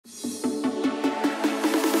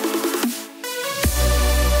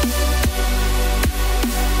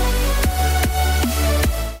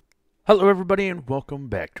Hello, everybody, and welcome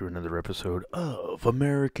back to another episode of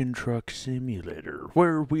American Truck Simulator,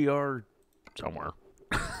 where we are somewhere.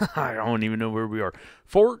 I don't even know where we are.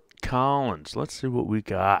 Fort Collins. Let's see what we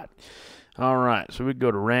got. All right, so we go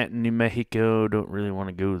to Raton, New Mexico. Don't really want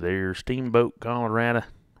to go there. Steamboat, Colorado.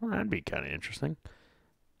 Well, that'd be kind of interesting.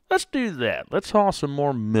 Let's do that. Let's haul some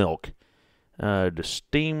more milk to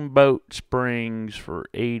Steamboat Springs for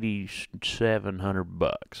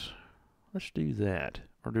 $8,700. Let's do that.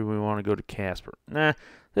 Or do we want to go to Casper? Nah,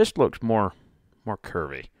 this looks more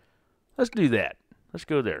curvy. Let's do that. Let's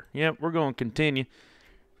go there. Yep, we're going to continue.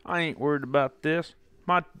 I ain't worried about this.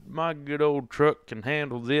 My good old truck can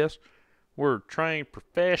handle this. We're a trained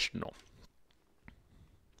professional.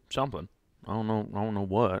 Something. I don't know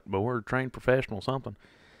what, but we're a trained professional something.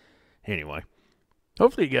 Anyway,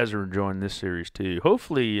 hopefully you guys are enjoying this series too.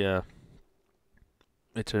 Hopefully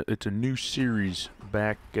it's a new series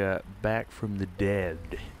back from the dead,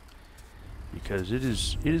 because it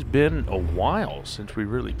has been a while since we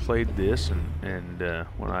really played this, and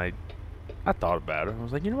when I thought about it, I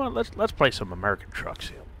was like, you know what, let's play some American Truck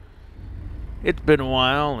Sim. It's been a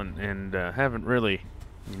while, and haven't really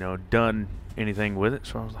done anything with it,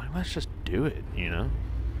 so I was like, let's just do it,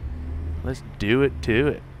 let's do it to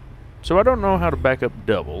it. So I don't know how to back up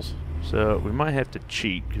doubles, so we might have to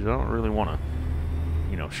cheat, because I don't really want to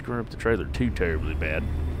screw up the trailer too terribly bad.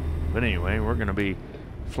 But anyway, we're going to be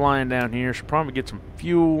flying down here. Should probably get some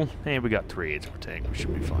fuel. And we got 3/8 of a tank. We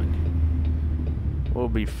should be fine. We'll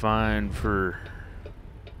be fine for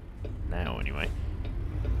now anyway.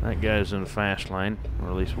 That guy's in the fast lane, or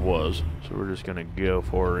at least was. So we're just going to go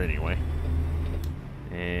for it anyway.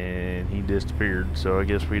 And he disappeared, so I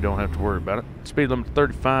guess we don't have to worry about it. Speed limit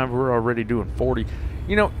 35. We're already doing 40.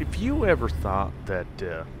 If you ever thought that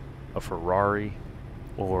a Ferrari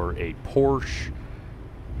or a Porsche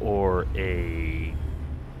or a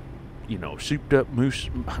souped up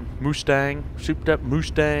Mustang,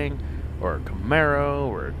 or a Camaro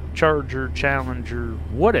or a Charger, Challenger,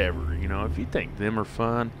 whatever, if you think them are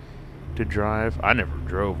fun to drive. I never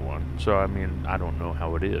drove one, so I mean, I don't know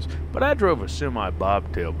how it is, but I drove a semi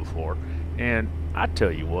bobtail before, and I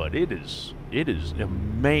tell you what, it is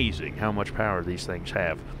amazing how much power these things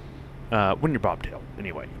have when you're bobtail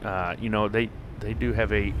anyway. They do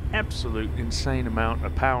have a absolute insane amount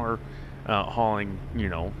of power, hauling,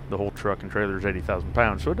 the whole truck and trailer is 80,000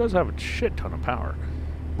 pounds, so it does have a shit ton of power.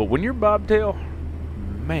 But when you're bobtail,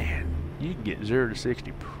 man, you can get 0 to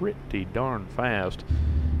 60 pretty darn fast,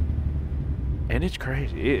 and it's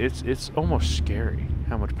crazy. It's almost scary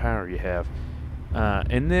how much power you have.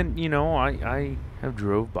 And then, I have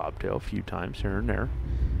drove bobtail a few times here and there,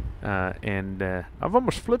 and I've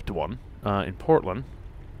almost flipped one in Portland.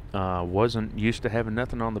 Wasn't used to having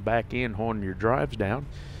nothing on the back end holding your drives down,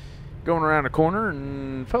 going around a corner,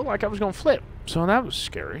 and felt like I was going to flip. So that was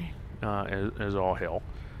scary as all hell.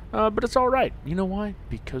 But it's all right. You know why?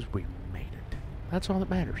 Because we made it. That's all that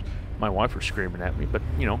matters. My wife was screaming at me, but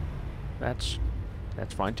that's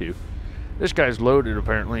fine too. This guy's loaded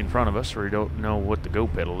apparently in front of us, or we don't know what the go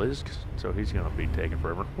pedal is, so he's going to be taking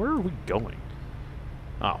forever. Where are we going?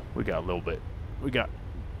 Oh, we got a little bit. We got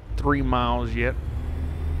 3 miles yet.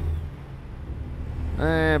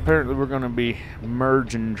 Apparently we're going to be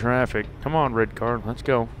merging traffic. Come on, red car, let's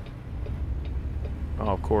go. Oh,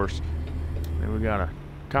 of course. And we got a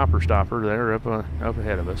copper stopper there up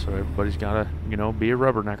ahead of us, so everybody's got to, be a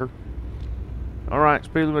rubbernecker. All right,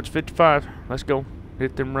 speed limit's 55. Let's go.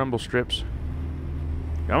 Hit them rumble strips.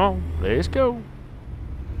 Come on, let's go.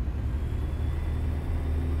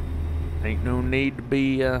 Ain't no need to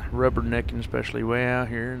be rubbernecking, especially way out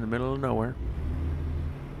here in the middle of nowhere.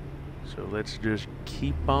 So let's just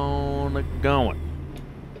keep on going.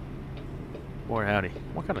 Boy, howdy.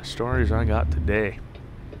 What kind of stories I got today?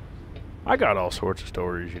 I got all sorts of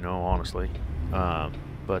stories, honestly.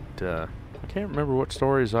 But I can't remember what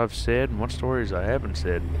stories I've said and what stories I haven't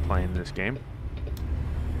said playing this game.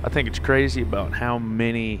 I think it's crazy about how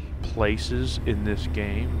many places in this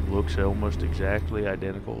game looks almost exactly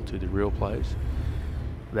identical to the real place.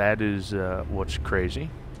 That is what's crazy.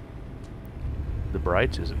 The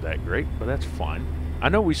brights isn't that great, but that's fine. I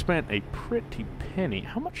know we spent a pretty penny.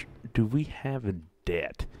 How much do we have in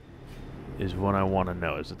debt is what I want to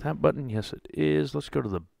know. Is it that button? Yes, it is. Let's go to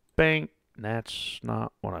the bank. That's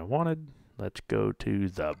not what I wanted. Let's go to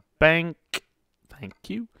the bank. Thank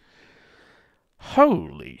you.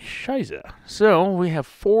 Holy shiza. So we have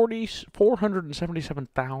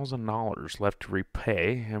 $477,000 left to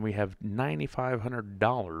repay, and we have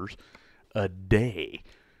 $9,500 a day.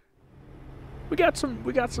 We got some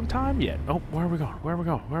time yet. Oh, where are we going? Where are we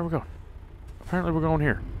going? Where are we going? Apparently we're going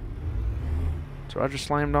here. So I just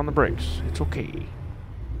slammed on the brakes. It's okay.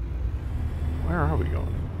 Where are we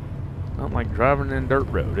going? Not like driving in dirt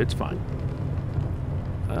road. It's fine.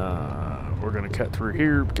 We're going to cut through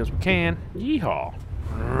here because we can. Yeehaw.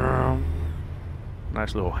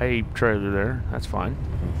 Nice little hay trailer there. That's fine.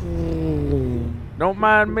 Don't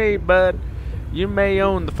mind me, bud. You may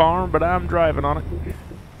own the farm, but I'm driving on it.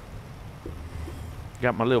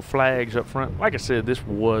 Got my little flags up front. Like I said, this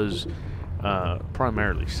was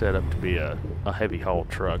primarily set up to be a heavy haul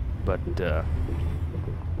truck, but I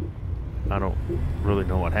don't really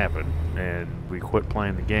know what happened, and we quit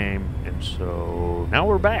playing the game, and so now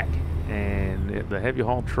we're back, and the heavy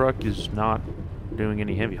haul truck is not doing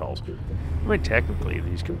any heavy hauls. I mean, technically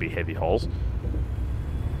these could be heavy hauls.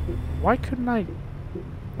 Why couldn't I?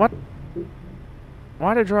 What?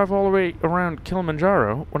 Why'd I drive all the way around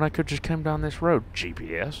Kilimanjaro when I could just come down this road?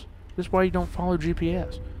 GPS. This is why you don't follow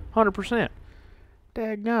GPS. 100%.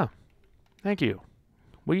 Daggum. Thank you.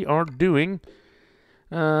 We are doing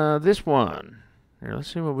this one. Here,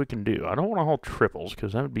 let's see what we can do. I don't want to haul triples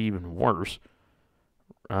because that would be even worse.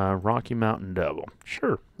 Rocky Mountain Double.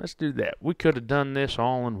 Sure, let's do that. We could have done this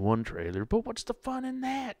all in one trailer, but what's the fun in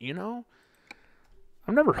that, you know?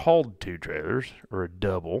 I've never hauled two trailers, or a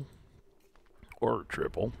double, or a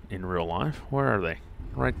triple in real life. Where are they?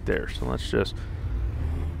 Right there. So let's just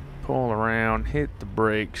pull around, hit the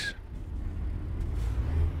brakes.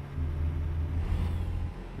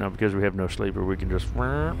 Now, because we have no sleeper, we can just...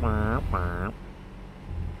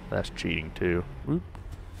 That's cheating, too. Whoop.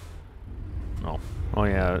 No. Oh,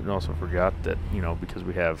 yeah, I also forgot that, you know, because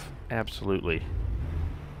we have absolutely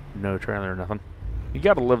no trailer or nothing. You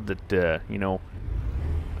gotta love that, you know...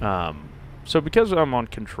 so because I'm on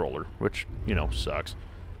controller, which, you know, sucks.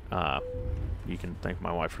 You can thank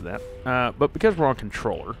my wife for that. But because we're on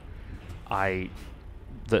controller,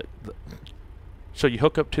 so you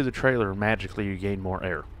hook up to the trailer and magically you gain more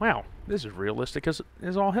air. Wow, this is realistic as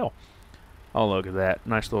all hell. Oh, look at that.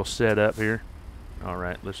 Nice little setup here.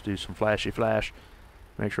 Alright, let's do some flashy flash.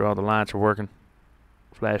 Make sure all the lights are working.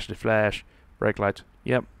 Flashy flash. Brake lights.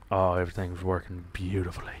 Yep. Oh, everything's working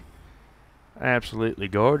beautifully. Absolutely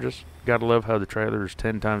gorgeous. Gotta love how the trailer is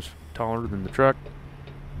 10 times taller than the truck.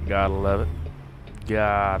 Gotta love it.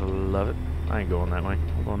 Gotta love it. I ain't going that way.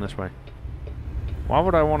 I'm going this way. Why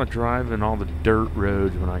would I want to drive in all the dirt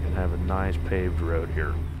roads when I can have a nice paved road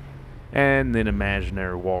here? And then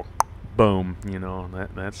imaginary walk. Boom. You know,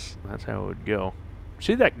 that's how it would go.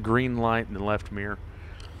 See that green light in the left mirror?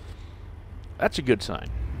 That's a good sign.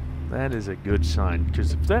 That is a good sign.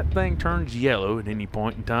 Because if that thing turns yellow at any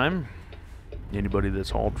point in time, anybody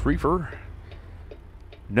that's hauled reefer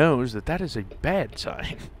knows that that is a bad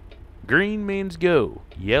sign. Green means go.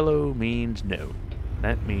 Yellow means no.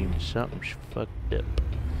 That means something's fucked up.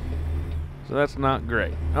 So that's not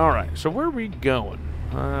great. Alright, so where are we going?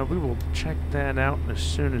 We will check that out as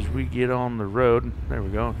soon as we get on the road. There we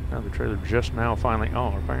go. Now the trailer just now finally...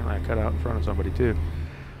 Oh, apparently I cut out in front of somebody too.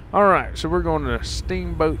 Alright, so we're going to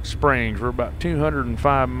Steamboat Springs. We're about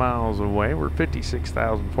 205 miles away. We're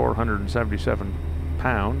 56,477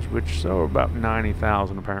 pounds, which so about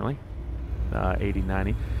 90,000 apparently. 80,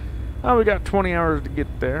 90. We got 20 hours to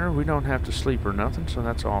get there. We don't have to sleep or nothing, so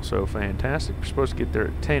that's also fantastic. We're supposed to get there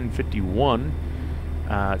at 10:51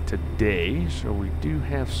 today, so we do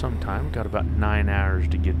have some time. We've got about 9 hours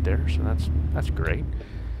to get there, so that's great.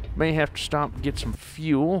 May have to stop and get some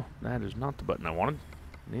fuel. That is not the button I wanted.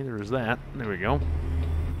 Neither is that. There we go.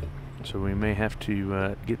 So we may have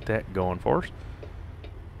to get that going for us.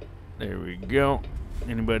 There we go.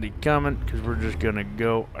 Anybody coming? Because we're just going to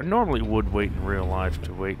go. I normally would wait in real life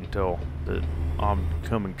to wait until the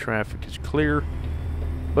oncoming traffic is clear,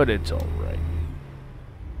 but it's alright.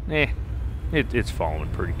 It's following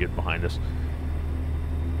pretty good behind us.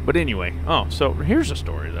 But anyway, so here's a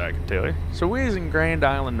story that I can tell you. So we is in Grand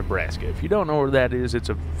Island, Nebraska. If you don't know where that is, it's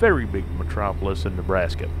a very big metropolis in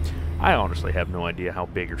Nebraska. I honestly have no idea how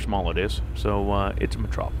big or small it is, so it's a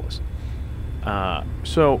metropolis.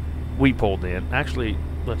 So we pulled in. Actually,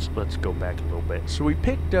 let's go back a little bit. So we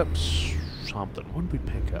picked up something. What did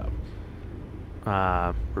we pick up?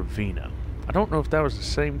 Ravina. I don't know if that was the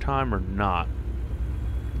same time or not,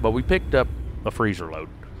 but we picked up a freezer load.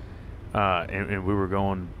 And we were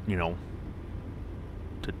going, you know,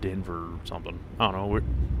 to Denver or something. I don't know.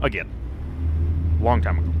 Again, long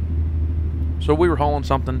time ago. So we were hauling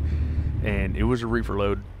something, and it was a reefer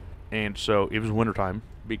load, and so it was wintertime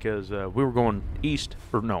because we were going east,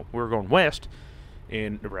 or no, we were going west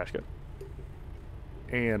in Nebraska.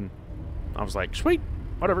 And I was like, sweet,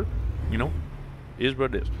 whatever, you know, is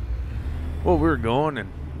what it is. Well, we were going,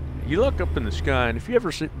 and you look up in the sky, and if you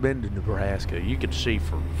ever been to Nebraska, you can see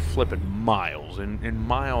for flipping miles. And in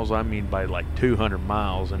miles, I mean by like 200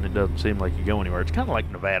 miles, and it doesn't seem like you go anywhere. It's kind of like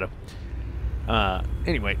Nevada.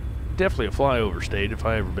 Anyway, definitely a flyover state if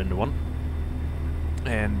I ever been to one.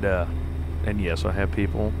 And yes, I have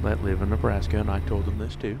people that live in Nebraska, and I told them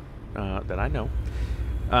this too, that I know.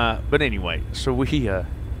 But anyway, so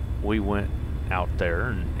we went out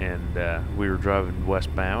there, and we were driving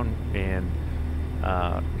westbound, and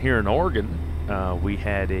here in Oregon, we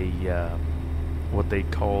had a what they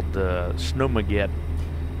called Snowmageddon,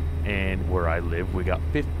 and where I live, we got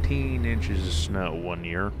 15 inches of snow one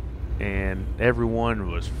year, and everyone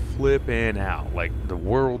was flipping out like the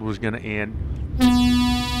world was gonna end.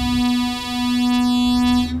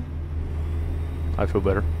 I feel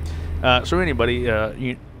better. So anyway,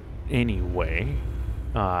 you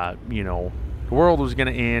know, the world was going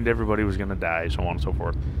to end, everybody was going to die, so on and so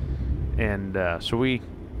forth. And so we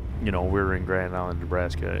were in Grand Island,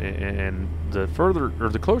 Nebraska, and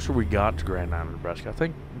the closer we got to Grand Island, Nebraska, I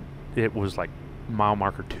think it was like mile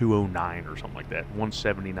marker 209 or something like that,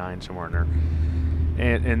 179, somewhere in there.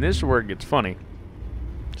 And this is where it gets funny.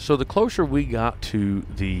 So the closer we got to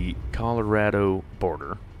the Colorado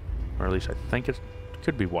border, or at least I think it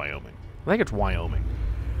could be Wyoming. I think it's Wyoming.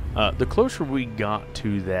 The closer we got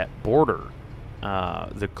to that border,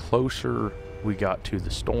 the closer we got to the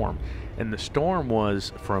storm. And the storm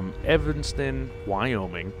was from Evanston,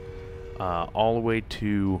 Wyoming, all the way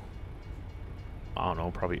to, I don't know,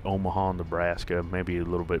 probably Omaha, Nebraska, maybe a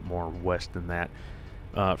little bit more west than that.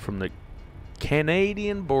 From the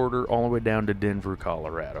Canadian border all the way down to Denver,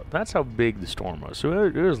 Colorado. That's how big the storm was. So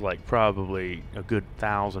it was like probably a good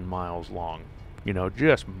 1,000 miles long. You know,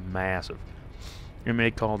 just massive. And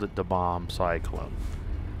they called it the bomb cyclone.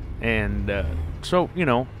 And so, you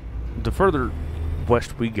know, the further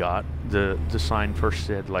west we got, the sign first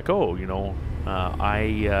said, like, oh, you know,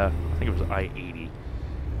 I think it was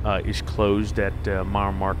I-80 is closed at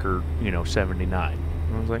mile marker, 79.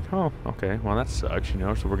 And I was like, oh, okay, well, that sucks,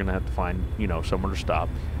 so we're going to have to find, somewhere to stop.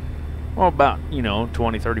 Well, about,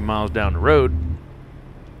 20, 30 miles down the road,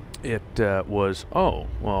 it was, oh,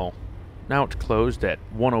 well, now it's closed at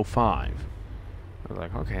 105. I was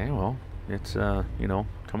like, okay, well, it's,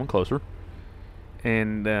 coming closer.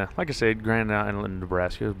 And like I said, Grand Island,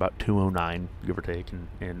 Nebraska is about 209, give or take,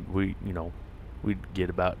 and we, we'd get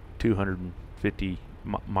about 250,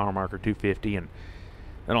 mile marker 250, and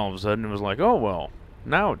then all of a sudden it was like, oh, well,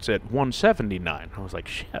 now it's at 179. I was like,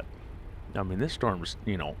 shit. I mean, this storm was,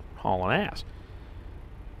 hauling ass.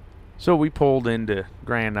 So we pulled into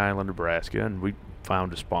Grand Island, Nebraska, and we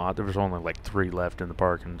found a spot. There was only like 3 left in the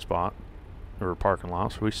parking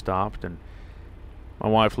lot, so we stopped, and my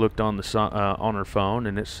wife looked on the on her phone,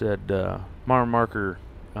 and it said mile marker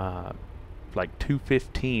like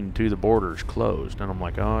 215 to the border is closed. And I'm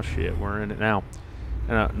like, oh shit, we're in it now.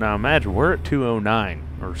 And now imagine we're at 209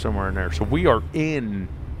 or somewhere in there, so we are in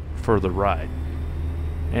for the ride.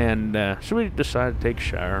 And so we decided to take a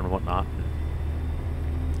shower and whatnot,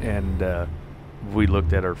 and we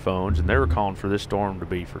looked at our phones, and they were calling for this storm to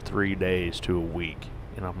be for 3 days to a week.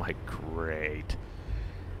 And I'm like, great.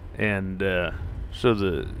 And so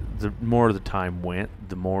the more the time went,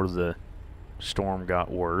 the more the storm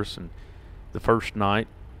got worse. And the first night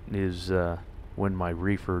is when my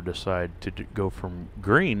reefer decided to go from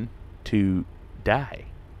green to die.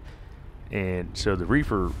 And so the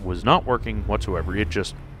reefer was not working whatsoever. It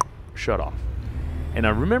just shut off. And I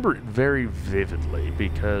remember it very vividly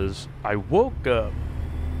because I woke up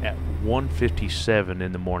at 1:57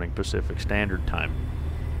 in the morning Pacific Standard Time.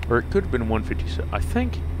 Or it could have been 1:57. I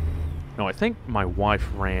think my wife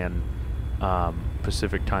ran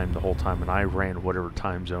Pacific time the whole time, and I ran whatever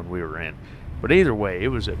time zone we were in. But either way, it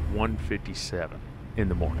was at 1:57 in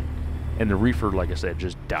the morning. And the reefer, like I said,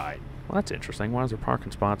 just died. Well, that's interesting. Why is there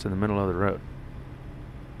parking spots in the middle of the road?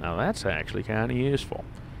 Now, that's actually kind of useful.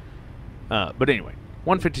 But anyway,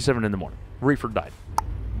 1:57 in the morning. Reefer died.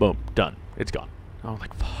 Boom. Done. It's gone. I was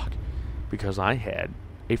like, fuck. Because I had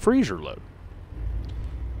a freezer load.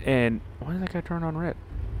 And why did that guy turn on red?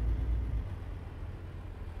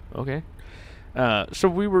 Okay. So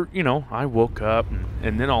we were, I woke up,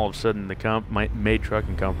 and then all of a sudden my May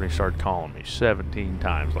Trucking Company started calling me 17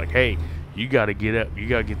 times. Like, hey, you got to get up. You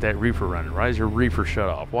got to get that reefer running. Why is your reefer shut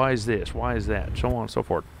off? Why is this? Why is that? So on and so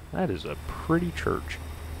forth. That is a pretty church.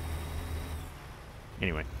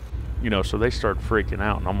 Anyway, so they started freaking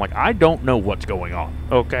out, and I'm like, I don't know what's going on,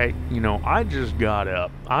 okay? I just got up.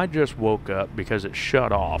 I just woke up because it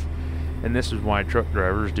shut off, and this is why truck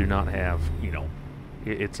drivers do not have,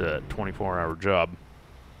 it's a 24-hour job.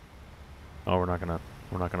 Oh, we're not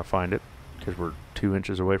gonna find it because we're 2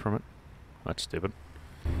 inches away from it. That's stupid.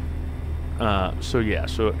 So yeah,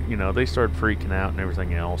 so you know they started freaking out and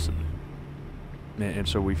everything else, and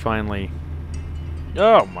so we finally.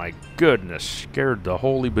 Oh my goodness! Scared the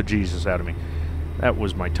holy bejesus out of me. That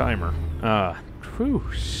was my timer. Whew,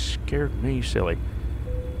 scared me silly.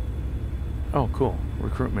 Oh, cool.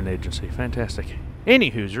 Recruitment agency. Fantastic.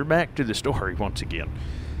 Anywho's, back to the story once again.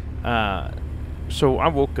 So I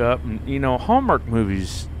woke up, and, you know, Hallmark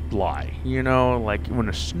movies lie. You know, like when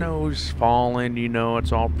the snow's falling, you know,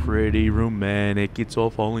 it's all pretty romantic. It's all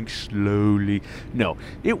falling slowly. No,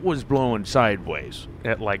 it was blowing sideways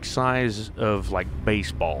at like size of like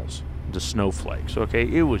baseballs. The snowflakes, okay?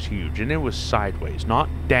 It was huge, and it was sideways. Not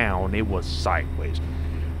down, it was sideways.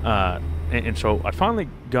 And so I finally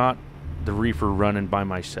got the reefer running by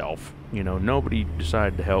myself. You know, nobody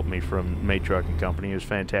decided to help me from May Trucking Company. It was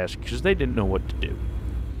fantastic because they didn't know what to do.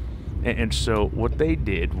 And so what they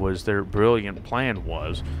did was their brilliant plan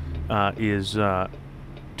was to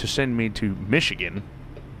send me to Michigan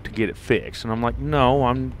to get it fixed. And I'm like, no,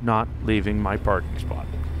 I'm not leaving my parking spot.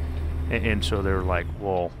 And so they were like,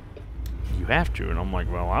 well, you have to. And I'm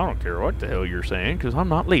like, well, I don't care what the hell you're saying because I'm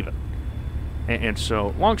not leaving. And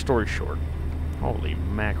so, long story short, holy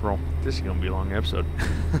mackerel, this is going to be a long episode.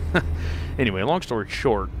 Anyway, long story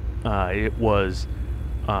short, it was,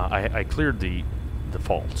 I cleared the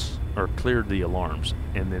faults, or cleared the alarms,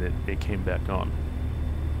 and then it came back on.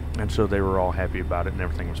 And so they were all happy about it and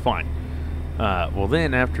everything was fine. Well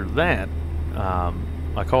then, after that,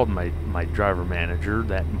 I called my driver manager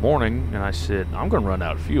that morning and I said, I'm going to run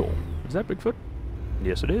out of fuel. Is that Bigfoot?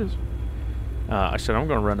 Yes, it is. I said, I'm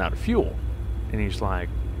going to run out of fuel. And he's like,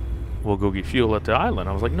 we'll go get fuel at the island.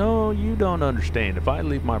 I was like, no, you don't understand. If I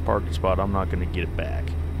leave my parking spot, I'm not going to get it back.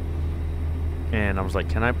 And I was like,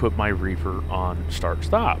 can I put my reefer on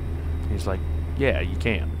start-stop? He's like, yeah, you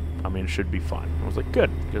can. I mean, it should be fine. I was like, good,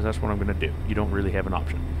 because that's what I'm going to do. You don't really have an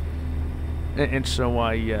option. And so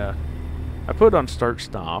I put on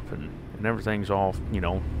start-stop, and everything's all, you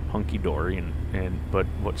know, hunky-dory. But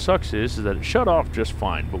what sucks is that it shut off just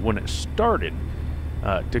fine. But when it started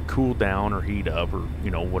to cool down or heat up or, you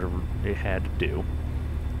know, whatever it had to do,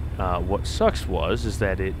 what sucks is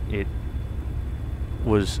that it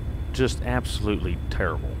was just absolutely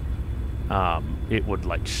terrible. It would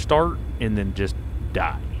like start and then just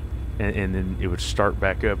die, and then it would start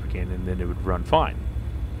back up again, and then it would run fine.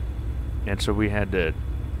 And so we had to.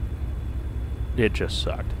 It just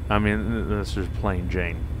sucked. I mean, this is plain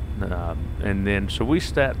Jane. And then so we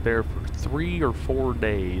sat there for 3 or 4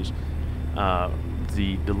 days.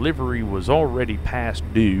 The delivery was already past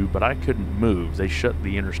due, but I couldn't move. They shut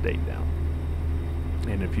the interstate down.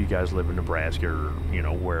 And if you guys live in Nebraska or, you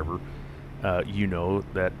know, wherever, you know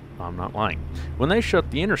that I'm not lying. When they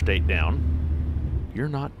shut the interstate down, you're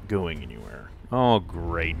not going anywhere. Oh,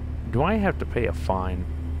 great. Do I have to pay a fine?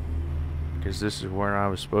 Because this is where I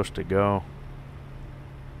was supposed to go.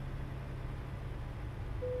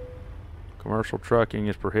 Commercial trucking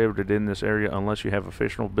is prohibited in this area unless you have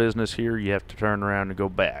official business here. You have to turn around and go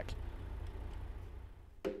back.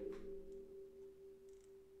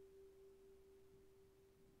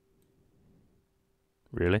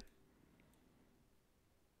 Really?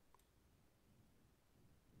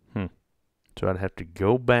 So I'd have to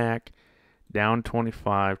go back, down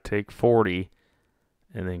 25, take 40,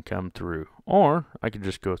 and then come through. Or I could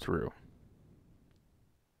just go through.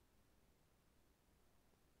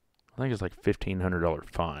 I think it's like $1,500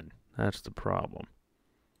 fine. That's the problem.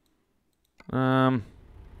 Well,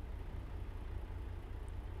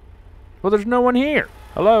 there's no one here.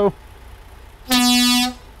 Hello?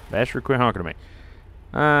 Bastard, quit honking at me.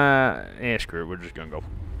 Yeah, screw it. We're just gonna go.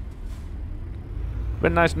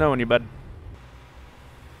 Been nice knowing you, bud.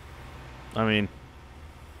 I mean,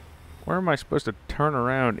 where am I supposed to turn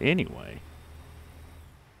around anyway?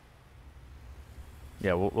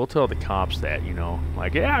 Yeah, we'll tell the cops that, you know.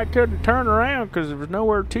 Like, yeah, I couldn't turn around because there was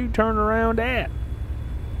nowhere to turn around at.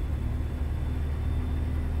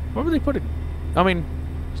 What would they put it? I mean,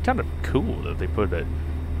 it's kind of cool that they put a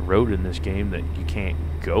road in this game that you can't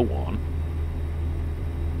go on.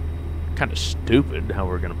 Kind of stupid how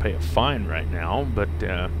we're going to pay a fine right now, but,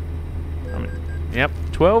 I mean, yep,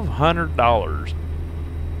 $1,200.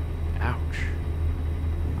 Ouch.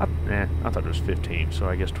 I thought it was 15, so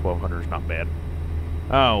I guess 1,200 is not bad.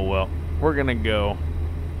 Oh, well, we're going to go.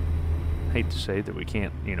 Hate to say that we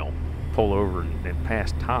can't, you know, pull over and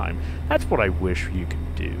pass time. That's what I wish you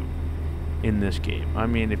could do in this game. I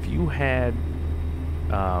mean, if you had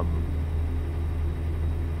a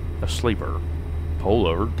sleeper, pull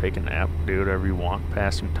over, take a nap, do whatever you want,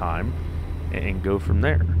 pass some time, and go from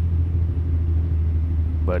there.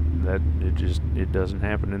 but it doesn't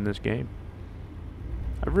happen in this game.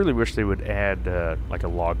 I really wish they would add like a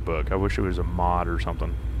logbook. I wish it was a mod or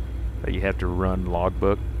something that you have to run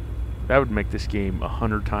logbook. That would make this game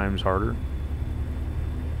 100 times harder,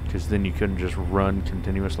 because then you couldn't just run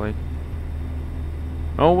continuously.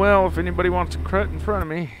 Oh well, if anybody wants to cut in front of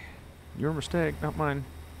me, your mistake, not mine.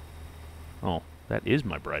 Oh, that is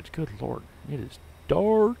my bride's. Good lord, it is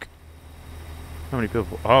dark. How many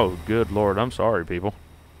people? Oh, good lord, I'm sorry, people.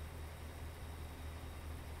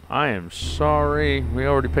 I am sorry. We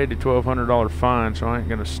already paid the $1,200 fine, so I ain't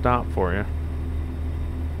gonna stop for you.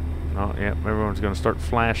 Oh, yeah, everyone's gonna start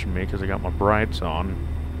flashing me because I got my brights on.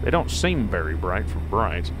 They don't seem very bright for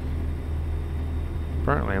brights.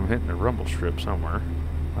 Apparently, I'm hitting a rumble strip somewhere.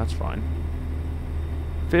 That's fine.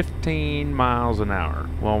 15 miles an hour.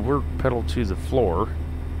 Well, we're pedal to the floor.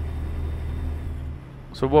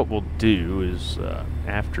 So what we'll do is,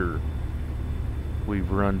 after we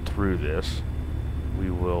run through this, we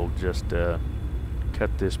will just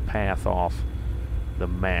cut this path off the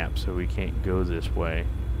map so we can't go this way.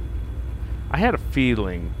 I had a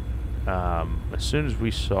feeling as soon as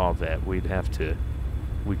we saw that we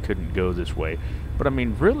couldn't go this way. But I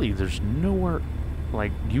mean, really, there's nowhere,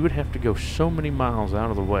 like, you would have to go so many miles out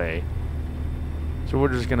of the way. So we're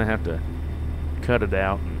just gonna have to cut it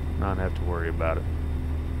out and not have to worry about it.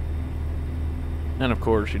 And of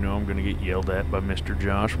course, you know, I'm gonna get yelled at by Mr.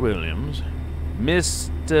 Josh Williams.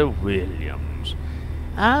 Mr. Williams.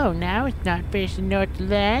 Oh, now it's not Fishing North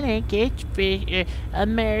Atlantic, it's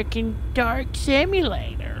American Dark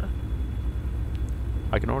Simulator.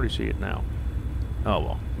 I can already see it now. Oh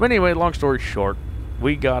well. But anyway, long story short,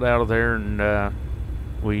 we got out of there and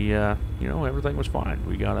you know, everything was fine.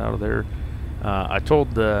 We got out of there. I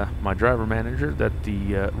told my driver manager that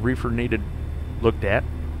the reefer needed looked at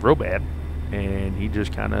real bad, and he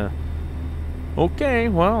just kind of, okay,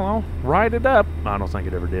 well, I'll write it up. I don't think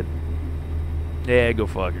it ever did. Yeah, go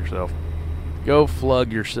flug yourself. Go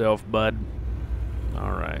flug yourself, bud.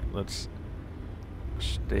 Alright, let's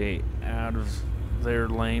stay out of their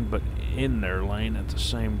lane, but in their lane at the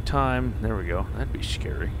same time. There we go. That'd be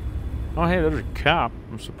scary. Oh, hey, there's a cop.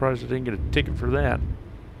 I'm surprised I didn't get a ticket for that.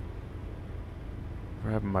 For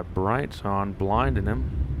having my brights on, blinding him.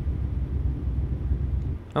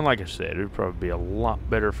 And like I said, it would probably be a lot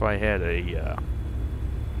better if I had a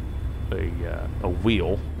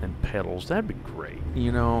wheel and pedals. That'd be great.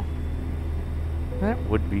 You know, that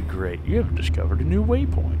would be great. You have discovered a new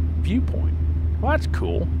viewpoint. Well, that's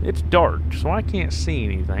cool. It's dark, so I can't see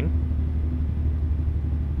anything.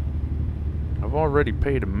 I've already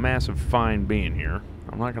paid a massive fine being here.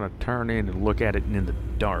 I'm not going to turn in and look at it in the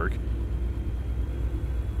dark.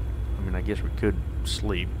 I mean, I guess we could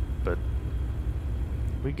sleep, but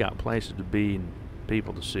we got places to be and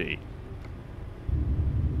people to see.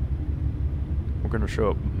 We're going to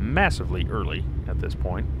show up massively early at this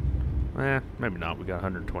point. Maybe not. We got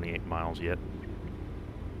 128 miles yet.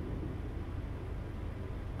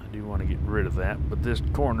 I do want to get rid of that, but this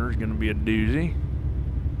corner is going to be a doozy.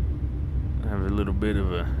 I have a little bit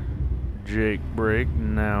of a Jake brake,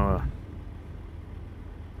 and now,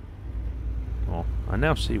 well, I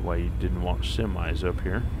now see why you didn't want semis up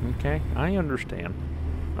here. Okay, I understand.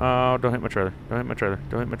 Oh, don't hit my trailer. Don't hit my trailer.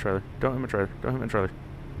 Don't hit my trailer. Don't hit my trailer. Don't hit my trailer.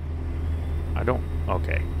 I don't.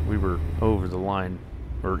 Okay, we were over the line,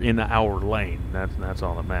 or in our lane. That's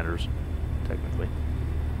all that matters, technically.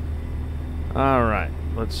 All right,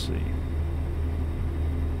 let's see.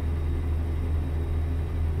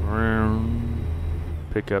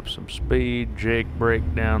 Pick up some speed. Jake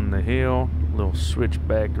brake down the hill. Little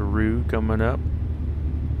switchback-a-roo coming up.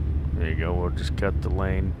 There you go. We'll just cut the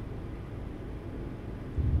lane.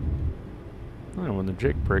 Oh, when the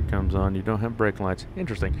Jake brake comes on, you don't have brake lights.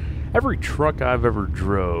 Interesting. Every truck I've ever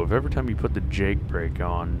drove, every time you put the Jake brake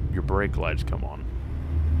on, your brake lights come on.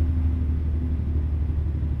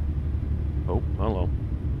 Oh, hello.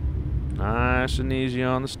 Nice and easy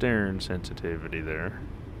on the steering sensitivity there.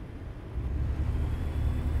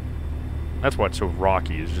 That's why it's so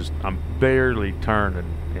rocky, is just, I'm barely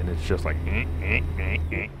turning, and it's just like,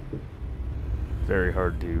 very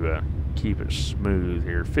hard to keep it smooth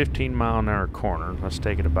here. 15-mile-an-hour corner. Let's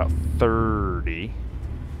take it about 30.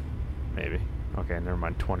 Maybe. Okay, never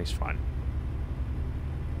mind. 20's fine.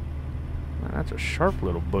 Man, that's a sharp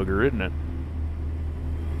little booger, isn't it?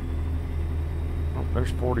 Oh, there's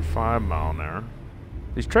 45 mile an hour.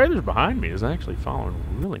 These trailers behind me is actually following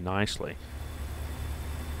really nicely.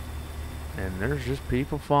 And there's just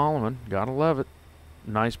people following. Gotta love it.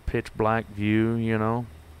 Nice pitch black view, you know.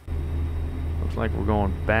 Looks like we're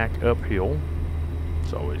going back uphill.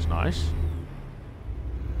 It's always nice.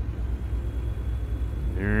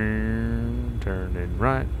 turning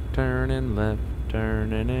right, turning left,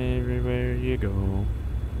 turning everywhere you go.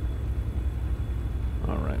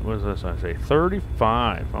 Alright, what does this say?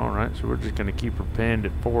 35. Alright, so we're just going to keep her pinned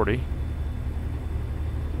at 40.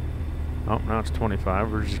 Oh, now it's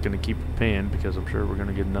 25. We're just going to keep her pinned because I'm sure we're going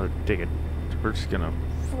to get another ticket. So we're just going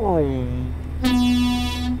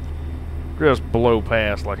to just blow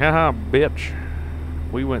past like, haha, bitch.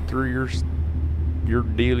 We went through your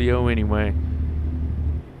dealio anyway.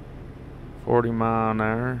 40 mile an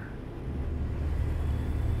hour.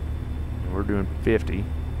 And we're doing 50.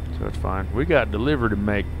 So it's fine. We got delivery to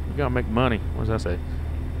make. We gotta make money. What does that say?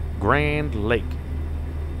 Grand Lake.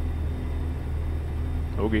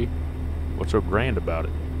 Okay. What's so grand about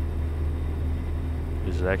it?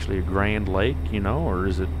 Is it actually a grand lake, you know, or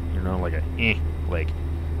is it, you know, like a lake?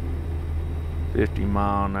 50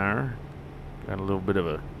 mile an hour. Got a little bit of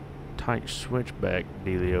a tight switchback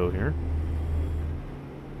dealio here.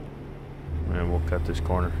 And we'll cut this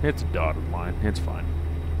corner. It's a dotted line. It's fine.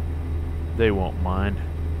 They won't mind.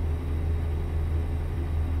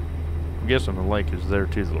 I'm guessing the lake is there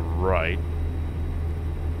to the right.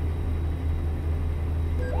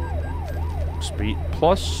 Speed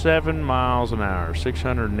plus 7 miles an hour,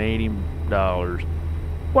 $680.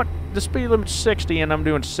 What? The speed limit's 60 and I'm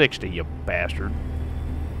doing 60, you bastard.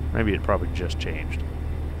 Maybe it probably just changed.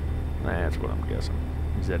 That's what I'm guessing.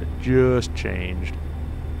 Is that it just changed.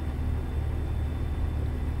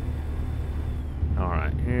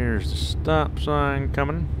 Alright, here's the stop sign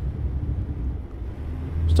coming.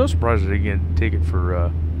 Still surprised I didn't get a ticket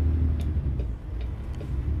for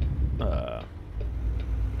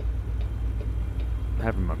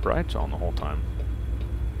having my brights on the whole time.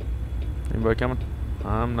 Anybody coming?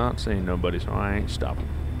 I'm not seeing nobody, so I ain't stopping.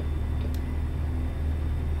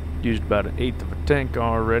 Used about 1/8 of a tank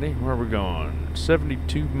already. Where are we going?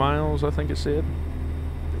 72 miles, I think it said.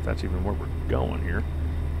 If that's even where we're going here.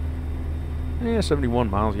 Yeah, 71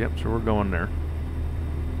 miles, yep, so we're going there.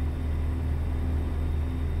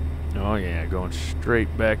 Oh yeah, going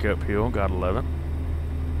straight back uphill, gotta love it.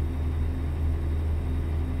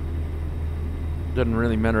 Doesn't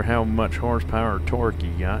really matter how much horsepower or torque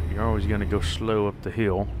you got, you're always gonna go slow up the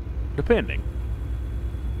hill, depending.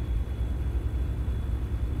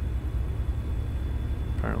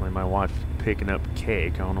 Apparently my wife's picking up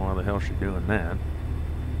cake, I don't know why the hell she's doing that.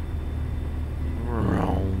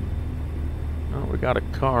 Oh, we got a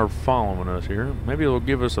car following us here. Maybe it'll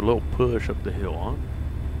give us a little push up the hill, huh?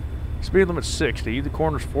 Speed limit's 60, the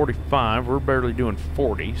corner's 45, we're barely doing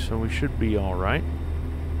 40, so we should be alright.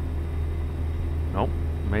 Nope,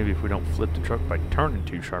 maybe if we don't flip the truck by turning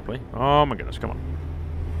too sharply. Oh my goodness, come on.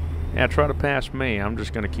 Yeah, try to pass me, I'm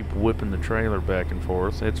just going to keep whipping the trailer back and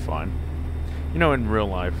forth, it's fine. You know, in real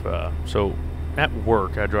life, so at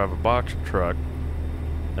work I drive a box truck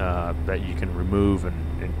that you can remove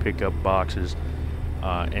and pick up boxes,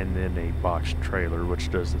 and then a box trailer which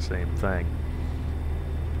does the same thing.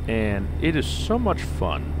 And it is so much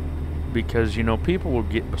fun because, you know, people will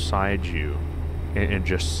get beside you and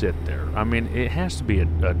just sit there. I mean, it has to be a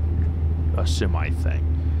semi thing.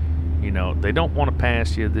 You know, they don't want to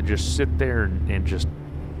pass you. They just sit there and just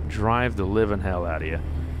drive the living hell out of you.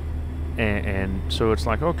 And so it's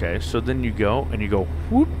like, okay, so then you go and you go,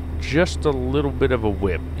 whoop, just a little bit of a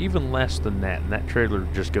whip, even less than that, and that trailer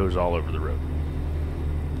just goes all over the road.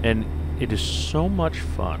 And it is so much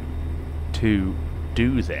fun to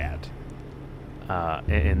do that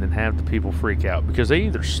and then have the people freak out because they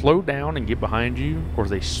either slow down and get behind you or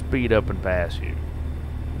they speed up and pass you.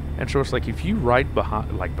 And so it's like, if you ride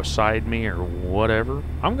behind, like beside me or whatever,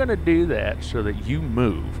 I'm gonna do that so that you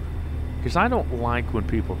move, because I don't like when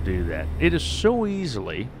people do that. It is so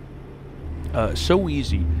easy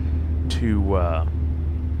to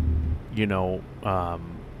you know,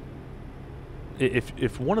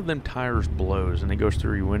 if one of them tires blows and it goes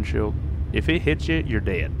through your windshield, if it hits you, you're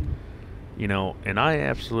dead. You know, and I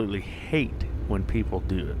absolutely hate when people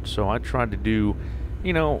do it. So I try to do,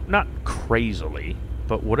 you know, not crazily,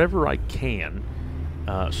 but whatever I can,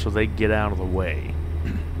 so they get out of the way.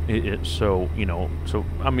 So, you know, so,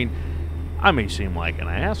 I mean, I may seem like an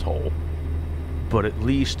asshole, but at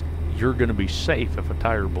least you're going to be safe if a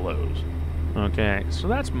tire blows. Okay, so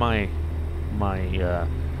that's my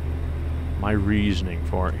reasoning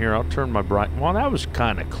for it. Here, I'll turn my bright. Well, that was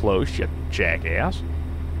kind of close, you jackass.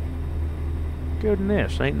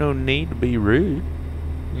 Goodness, ain't no need to be rude,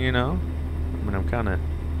 you know. I mean, I'm kind of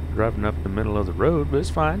driving up the middle of the road, but it's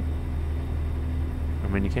fine. I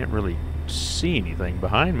mean, you can't really see anything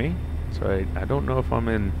behind me, so I don't know if I'm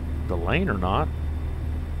in the lane or not.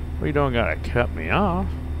 Well, you don't gotta cut me off.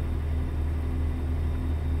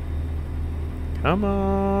 Come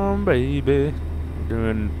on, baby. We're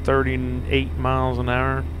doing 38 miles an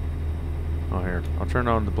hour. Oh, here. I'll turn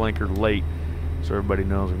on the blinker late so everybody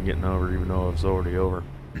knows I'm getting over, even though it's already over.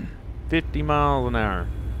 50 miles an hour.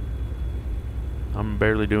 I'm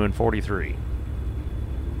barely doing 43.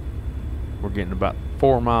 We're getting about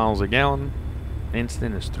 4 miles a gallon.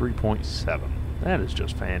 Instant is 3.7. That is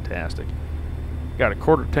just fantastic. Got a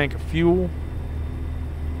quarter tank of fuel.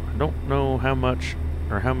 I don't know how much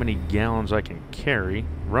or how many gallons I can carry.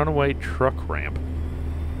 Runaway truck ramp.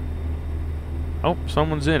 Oh,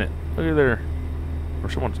 someone's in it. Look at there. Or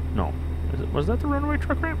someone's... No. Was that the runaway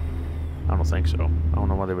truck ramp? I don't think so. I don't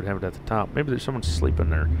know why they would have it at the top. Maybe there's someone sleeping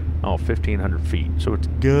there. Oh, 1,500 feet. So it's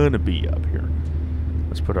gonna be up here.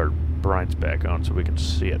 Let's put our brights back on so we can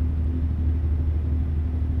see it.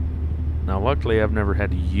 Now, luckily, I've never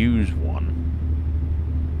had to use one.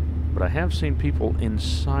 But I have seen people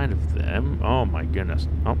inside of them. Oh, my goodness.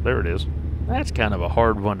 Oh, there it is. That's kind of a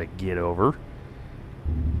hard one to get over.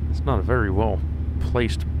 It's not a very well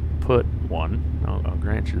placed put one. I'll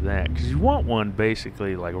grant you that. Because you want one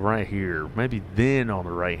basically like right here. Maybe then on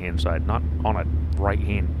the right-hand side. Not on a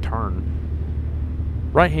right-hand turn.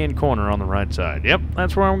 Right-hand corner on the right side. Yep,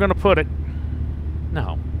 that's where I'm going to put it.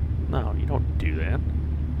 No. No, you don't do that.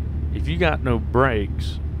 If you got no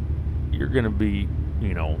brakes, you're going to be,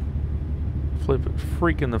 you know,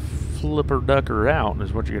 freaking the flipper-ducker out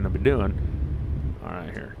is what you're going to be doing.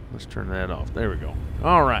 Alright, here. Let's turn that off. There we go.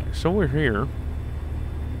 Alright, so we're here.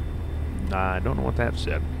 I don't know what that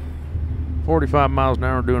said. 45 miles an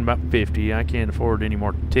hour, doing about 50. I can't afford any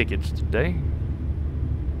more tickets today.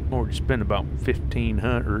 Already spent about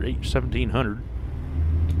 1,500 or 1,700.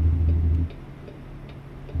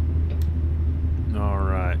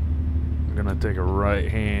 Alright. I'm gonna take a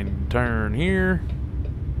right-hand turn here.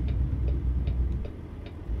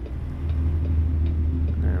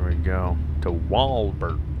 There we go. To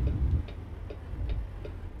Walbert.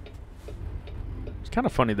 It's kind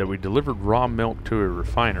of funny that we delivered raw milk to a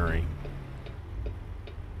refinery,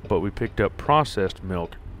 but we picked up processed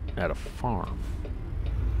milk at a farm.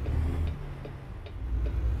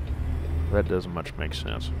 That doesn't much make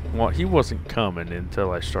sense. Well, he wasn't coming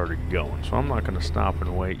until I started going, so I'm not going to stop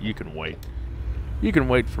and wait. You can wait. You can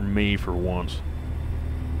wait for me for once.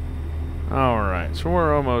 Alright, so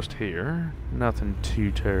we're almost here. Nothing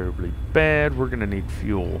too terribly bad. We're going to need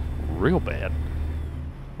fuel real bad.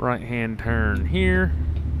 Right-hand turn here.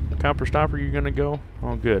 Copper stopper, you going to go?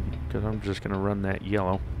 Oh, good, because I'm just going to run that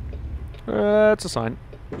yellow. That's a sign.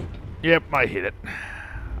 Yep, I hit it.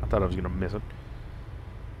 I thought I was going to miss it.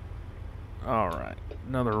 Alright,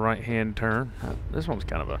 another right-hand turn. This one's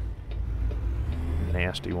kind of a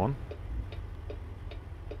nasty one.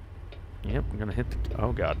 Yep, I'm gonna hit the...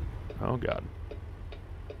 Oh, God. Oh, God.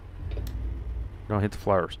 Don't hit the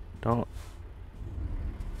flowers. Don't...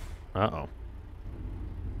 Uh-oh.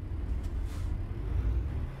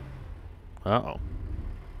 Uh-oh.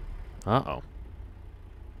 Uh-oh.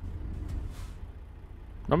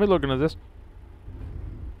 Let me looking at this.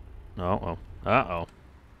 Uh-oh. Uh-oh.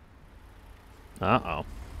 Uh-oh.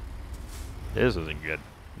 This isn't good.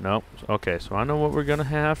 Nope. Okay, so I know what we're gonna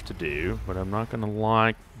have to do, but I'm not gonna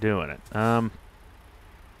like doing it.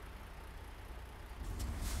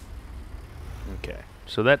 Okay.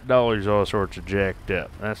 So that dollar's all sorts of jacked up.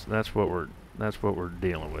 That's what we're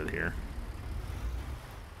dealing with here.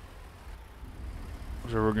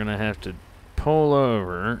 So we're gonna have to pull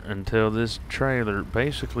over until this trailer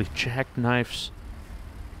basically jackknifes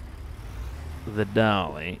the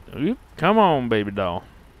dolly. Oop, come on, baby doll.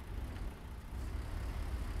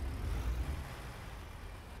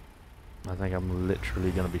 I think I'm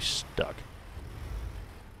literally going to be stuck.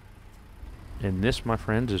 And this, my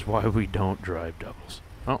friends, is why we don't drive doubles.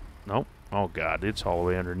 Oh, nope. Oh, God, it's all the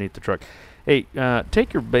way underneath the truck. Hey,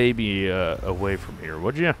 take your baby away from here,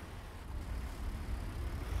 would you?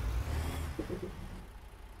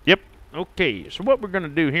 Yep. Okay, so what we're going to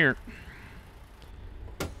do here...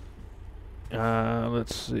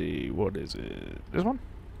 let's see, what is it? This one?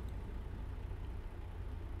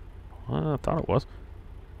 I thought it was.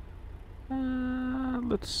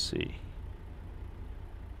 Let's see.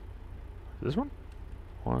 This one?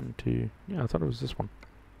 1, 2. Yeah, I thought it was this one.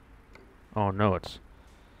 Oh, no, it's...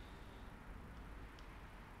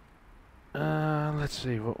 let's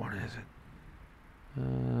see, what one is it?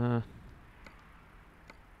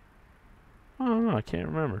 Oh, no, I can't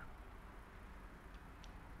remember.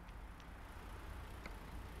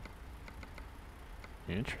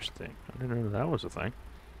 Interesting. I didn't know that was a thing.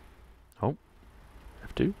 Oh.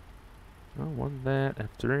 F2. No, wasn't that.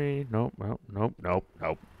 F3. Nope. Nope. Nope. Nope.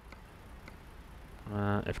 Nope.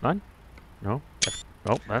 F9. No.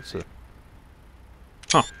 Nope. That's a.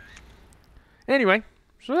 Huh. Anyway,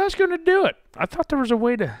 so that's going to do it. I thought there was a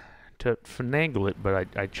way to finagle it, but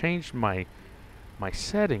I changed my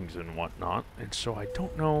settings and whatnot, and so I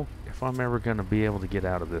don't know if I'm ever going to be able to get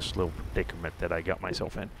out of this little predicament that I got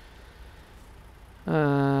myself in.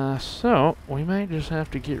 So we might just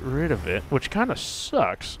have to get rid of it, which kind of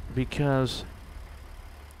sucks because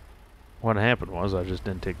what happened was I just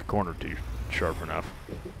didn't take the corner too sharp enough.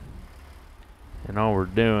 And all we're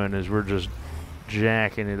doing is we're just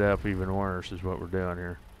jacking it up even worse is what we're doing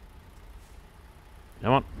here.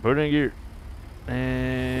 Come on, put it in gear.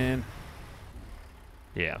 And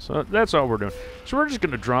yeah, so that's all we're doing. So we're just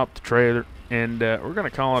going to drop the trailer and we're going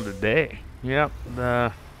to call it a day. Yep,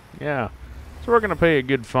 yeah. So we're going to pay a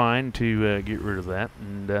good fine to get rid of that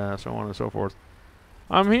and so on and so forth.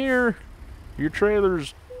 I'm here. Your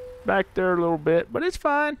trailer's back there a little bit, but it's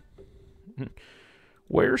fine.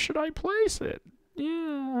 Where should I place it?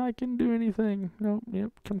 Yeah, I can do anything. Nope,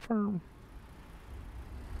 yep, confirm.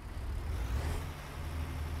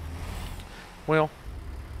 Well,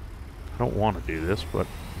 I don't want to do this, but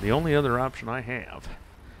the only other option I have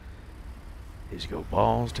is go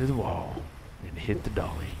balls to the wall and hit the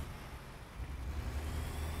dolly.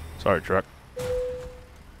 Sorry, truck.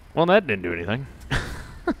 Well, that didn't do anything.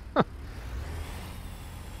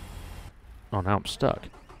 Oh, now I'm stuck.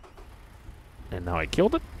 And now I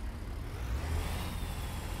killed it?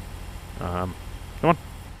 Come on.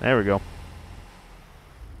 There we go.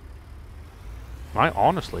 I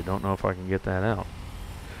honestly don't know if I can get that out.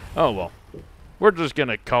 Oh, well. We're just going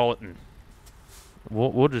to call it, and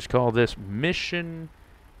we'll just call this mission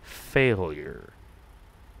failure.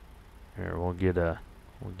 Here, we'll get a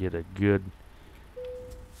good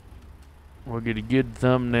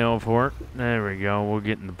thumbnail for it. There we go. We'll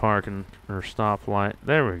get in the parking or stoplight.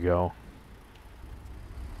 There we go.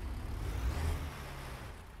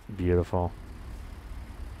 Beautiful.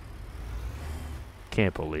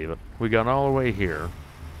 Can't believe it. We got all the way here,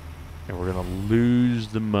 and we're gonna lose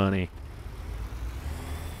the money.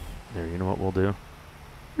 There, you know what we'll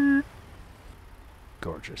do?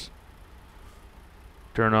 Gorgeous.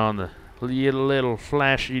 Turn on the little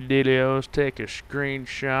flashy dealios. Take a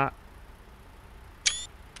screenshot.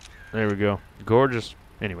 There we go. Gorgeous.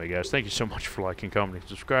 Anyway, guys, thank you so much for liking, commenting,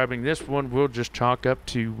 subscribing. This one we'll just chalk up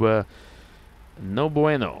to no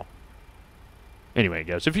bueno. Anyway,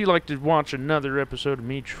 guys, if you'd like to watch another episode of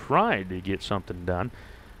me trying to get something done,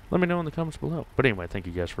 let me know in the comments below. But anyway, thank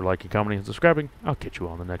you guys for liking, commenting, and subscribing. I'll catch you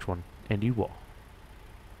all on the next one. And you all,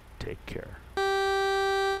 take care.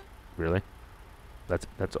 Really?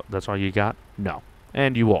 That's all you got? No.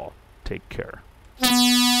 And you all, take care.